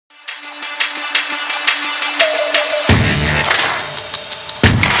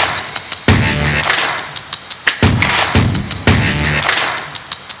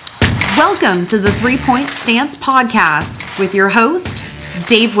Welcome to the 3 Point Stance podcast with your host,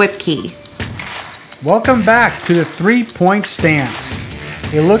 Dave Whipkey. Welcome back to the 3 Point Stance,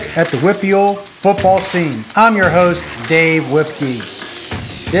 a look at the WPIAL football scene. I'm your host, Dave Whipkey.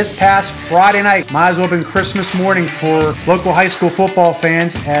 This past Friday night might as well have been Christmas morning for local high school football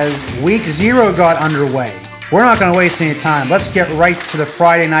fans as Week 0 got underway. We're not going to waste any time. Let's get right to the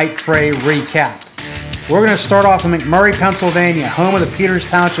Friday night fray recap. We're going to start off in McMurray, Pennsylvania, home of the Peters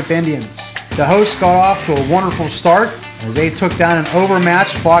Township Indians. The hosts got off to a wonderful start as they took down an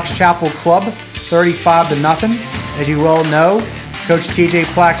overmatched Fox Chapel club 35-0. As you well know, Coach TJ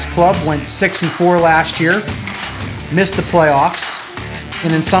Plack's club went 6-4 last year, missed the playoffs,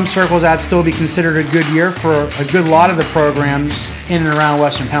 and in some circles that'd still be considered a good year for a good lot of the programs in and around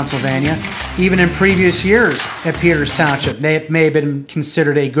Western Pennsylvania. Even in previous years at Peters Township, it may have been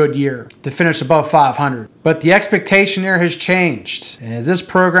considered a good year to finish above 500. But the expectation there has changed, as this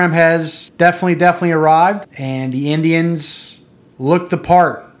program has definitely arrived, and the Indians looked the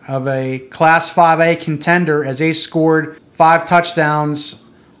part of a Class 5A contender as they scored 5 touchdowns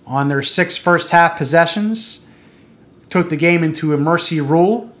on their 6 first-half possessions, took the game into a mercy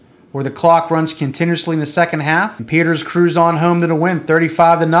rule where the clock runs continuously in the second half. And Peters cruised on home to the win,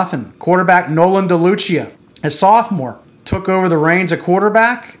 35-0. Quarterback Nolan DeLucia, a sophomore, took over the reins of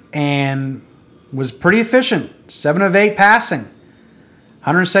quarterback and was pretty efficient. 7 of 8 passing,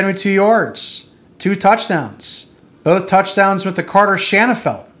 172 yards, 2 touchdowns. Both touchdowns with the Carter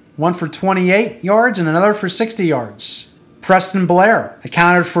Shanafelt, one for 28 yards and another for 60 yards. Preston Blair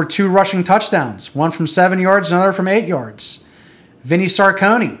accounted for 2 rushing touchdowns, one from 7 yards, another from 8 yards. Vinny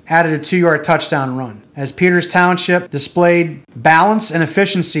Sarconi added a 2-yard touchdown run as Peters Township displayed balance and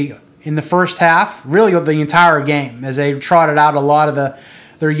efficiency in the first half, really the entire game, as they trotted out a lot of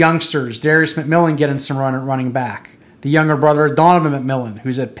their youngsters. Darius McMillan getting some running back. The younger brother of Donovan McMillan,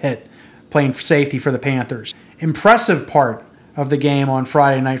 who's at Pitt, playing safety for the Panthers. Impressive part of the game on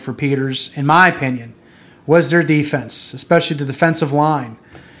Friday night for Peters, in my opinion, was their defense, especially the defensive line.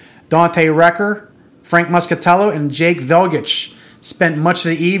 Dante Recker, Frank Muscatello, and Jake Velgich spent much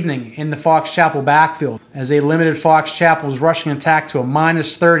of the evening in the Fox Chapel backfield as they limited Fox Chapel's rushing attack to a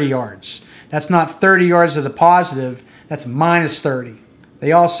minus 30 yards. That's not 30 yards to the positive, that's minus 30.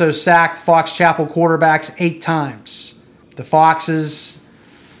 They also sacked Fox Chapel quarterbacks 8 times. The Foxes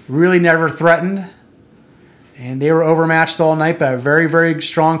really never threatened, and they were overmatched all night by a very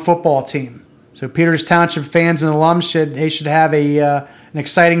strong football team. So Peters Township fans and alums should have an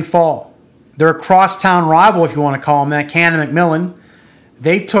exciting fall. Their crosstown rival, if you want to call them that, Cannon McMillan,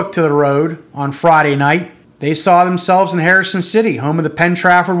 they took to the road on Friday night. They saw themselves in Harrison City, home of the Penn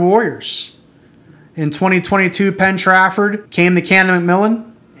Trafford Warriors. In 2022, Penn Trafford came to Cannon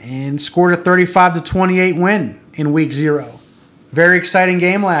McMillan and scored a 35-28 win in Week 0. Very exciting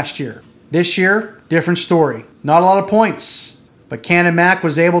game last year. This year, different story. Not a lot of points. But Cannon Mac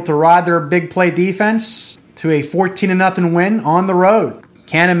was able to ride their big play defense to a 14-0 win on the road.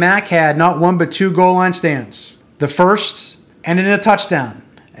 Cannon Mac had not 1 but 2 goal line stands. The first ended in a touchdown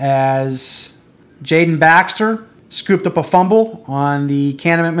as Jaden Baxter scooped up a fumble on the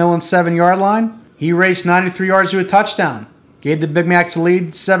Cannon McMillan 7-yard line. He raced 93 yards to a touchdown. Gave the Big Macs a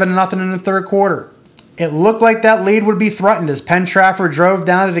lead 7-0 in the third quarter. It looked like that lead would be threatened as Penn Trafford drove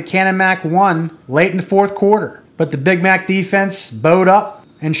down to the Cannon Mac 1 late in the fourth quarter. But the Big Mac defense bowed up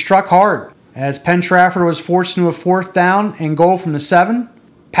and struck hard as Penn Trafford was forced into a 4th down and goal from the 7.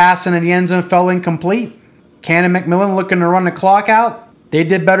 Passing in the end zone fell incomplete. Cannon McMillan looking to run the clock out. They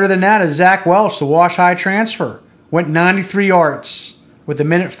did better than that as Zach Welsh, the Wash High transfer, went 93 yards with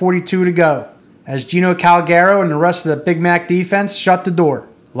 1:42 to go as Gino Calgaro and the rest of the Big Mac defense shut the door.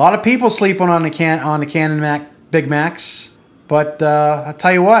 A lot of people sleeping on the Cannon Mac Big Macs, but I'll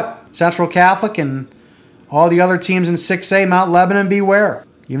tell you what, Central Catholic and all the other teams in 6A, Mount Lebanon, beware.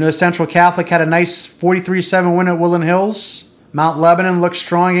 Even though Central Catholic had a nice 43-7 win at Woodland Hills, Mount Lebanon looked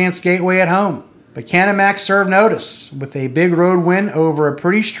strong against Gateway at home. But Cannon Mac served notice with a big road win over a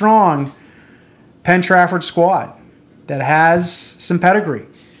pretty strong Penn Trafford squad that has some pedigree.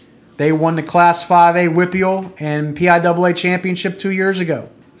 They won the Class 5A WPIAL and PIAA championship 2 years ago.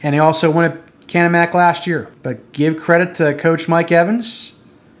 And they also won at Cannon Mac last year. But give credit to Coach Mike Evans.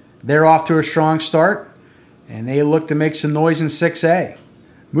 They're off to a strong start. And they look to make some noise in 6A.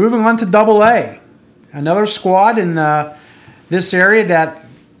 Moving on to AA. Another squad in this area that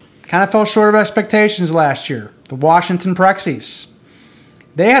kind of fell short of expectations last year. The Washington Prexies.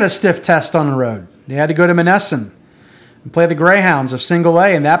 They had a stiff test on the road. They had to go to Monessen and play the Greyhounds of Single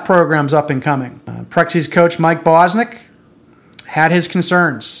A, and that program's up and coming. Prexies coach Mike Bosnick had his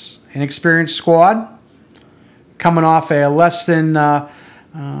concerns. An experienced squad coming off a less than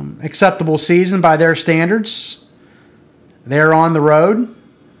acceptable season by their standards. They're on the road,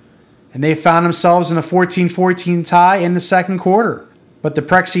 and they found themselves in a 14-14 tie in the second quarter. But the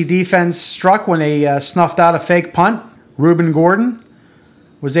Prexy defense struck when they snuffed out a fake punt. Reuben Gordon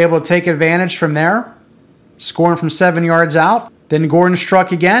was able to take advantage from there, scoring from 7 yards out. Then Gordon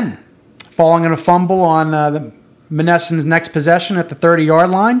struck again, falling in a fumble on the Monessen next possession at the 30-yard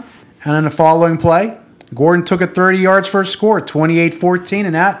line. And in the following play, Gordon took it 30 yards for a score, 28-14,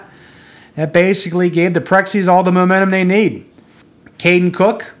 and that basically gave the Prexies all the momentum they need. Caden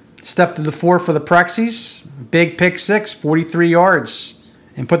Cook stepped to the floor for the Prexies, big pick six, 43 yards,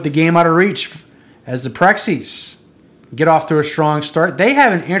 and put the game out of reach as the Prexies get off to a strong start. They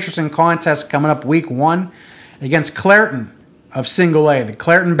have an interesting contest coming up week 1 against Clairton of Single A. The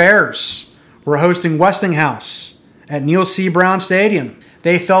Clairton Bears were hosting Westinghouse at Neil C. Brown Stadium.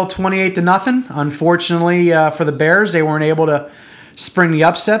 They fell 28-0. Unfortunately for the Bears, they weren't able to spring the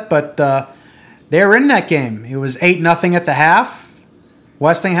upset, but they were in that game. It was 8-0 at the half.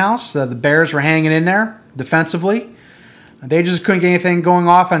 Westinghouse, the Bears were hanging in there defensively. They just couldn't get anything going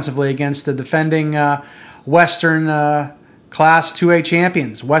offensively against the defending Western Class 2A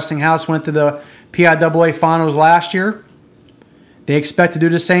champions. Westinghouse went to the PIAA finals last year. They expect to do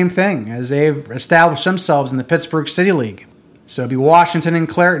the same thing as they've established themselves in the Pittsburgh City League. So it'll be Washington and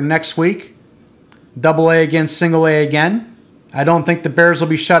Clairton next week. Double A against Single A again. I don't think the Bears will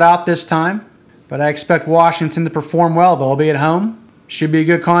be shut out this time, but I expect Washington to perform well. They'll be at home. Should be a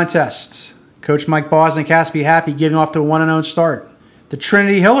good contest. Coach Mike Bosnick has to be happy getting off to a 1-0 start. The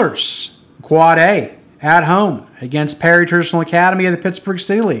Trinity Hillers, Quad A, at home against Perry Traditional Academy of the Pittsburgh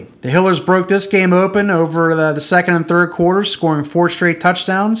City League. The Hillers broke this game open over the second and third quarters, scoring 4 straight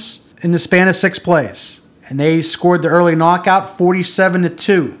touchdowns in the span of 6 plays. And they scored the early knockout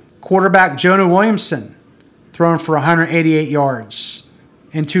 47-2. Quarterback Jonah Williamson thrown for 188 yards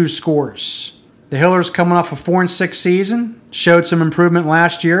and 2 scores. The Hillers, coming off a 4-6 season, showed some improvement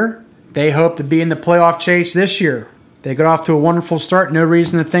last year. They hope to be in the playoff chase this year. They got off to a wonderful start. No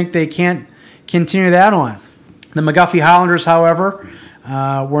reason to think they can't continue that on. The McGuffey Highlanders, however,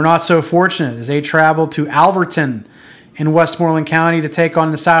 were not so fortunate as they traveled to Alverton in Westmoreland County to take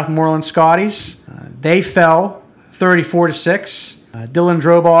on the Southmoreland Scotties. They fell 34-6. Dylan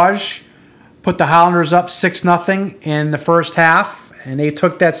Drobage put the Highlanders up 6-0 in the first half, and they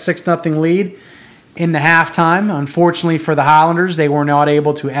took that 6-0 lead in the halftime. Unfortunately for the Highlanders, they were not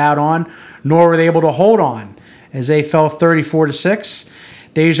able to add on, nor were they able to hold on as they fell 34-6.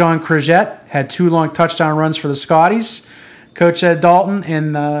 Dejon Crigette had 2 long touchdown runs for the Scotties. Coach Ed Dalton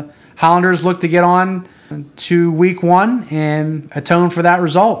and the Highlanders looked to get on to week 1 and atone for that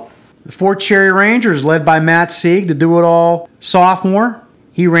result. The Fort Cherry Rangers, led by Matt Sieg, the do-it-all sophomore.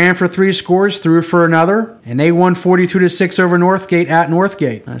 He ran for 3 scores, threw for another, and they won 42-6 over Northgate at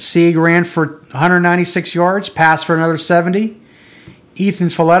Northgate. Sieg ran for 196 yards, passed for another 70. Ethan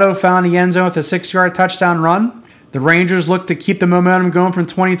Filetto found the end zone with a 6-yard touchdown run. The Rangers look to keep the momentum going from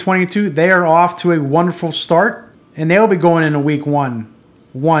 2022. They are off to a wonderful start, and they'll be going into week 1,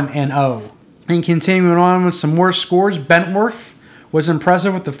 1-0. And continuing on with some more scores, Bentworth was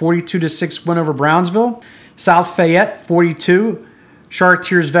impressive with the 42-6 win over Brownsville. South Fayette 42,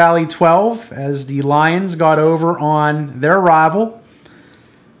 Chartiers Valley 12, as the Lions got over on their rival.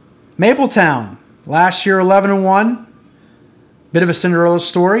 Mapletown, last year 11-1, bit of a Cinderella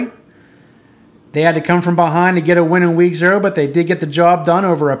story. They had to come from behind to get a win in week 0, but they did get the job done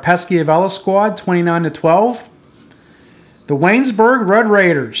over a pesky Avella squad, 29-12. The Waynesburg Red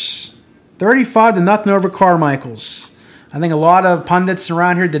Raiders, 35-0 over Carmichael's. I think a lot of pundits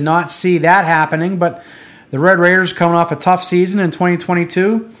around here did not see that happening, but the Red Raiders, coming off a tough season in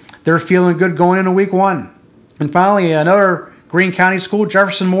 2022, they're feeling good going into week 1. And finally, another Greene County school,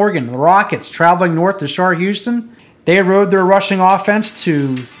 Jefferson Morgan, the Rockets, traveling north to Shar Houston. They rode their rushing offense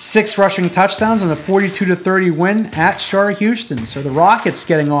to 6 rushing touchdowns and a 42-30 win at Shar Houston. So the Rockets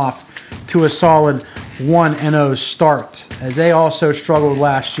getting off to a solid 1-0 start, as they also struggled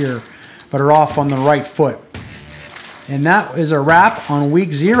last year, but are off on the right foot. And that is a wrap on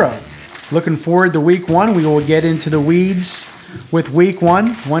week 0. Looking forward to week 1. We will get into the weeds with week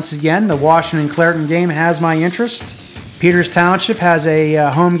 1. Once again, the Washington-Clairton game has my interest. Peters Township has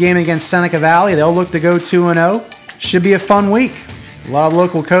a home game against Seneca Valley. They'll look to go 2-0. Should be a fun week. A lot of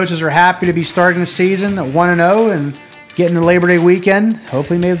local coaches are happy to be starting the season at 1-0 and getting the Labor Day weekend.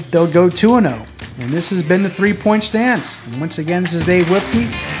 Hopefully maybe they'll go 2-0. And this has been the 3 Point Stance. And once again, this is Dave Whipkey.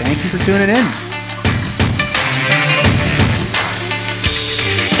 Thank you for tuning in.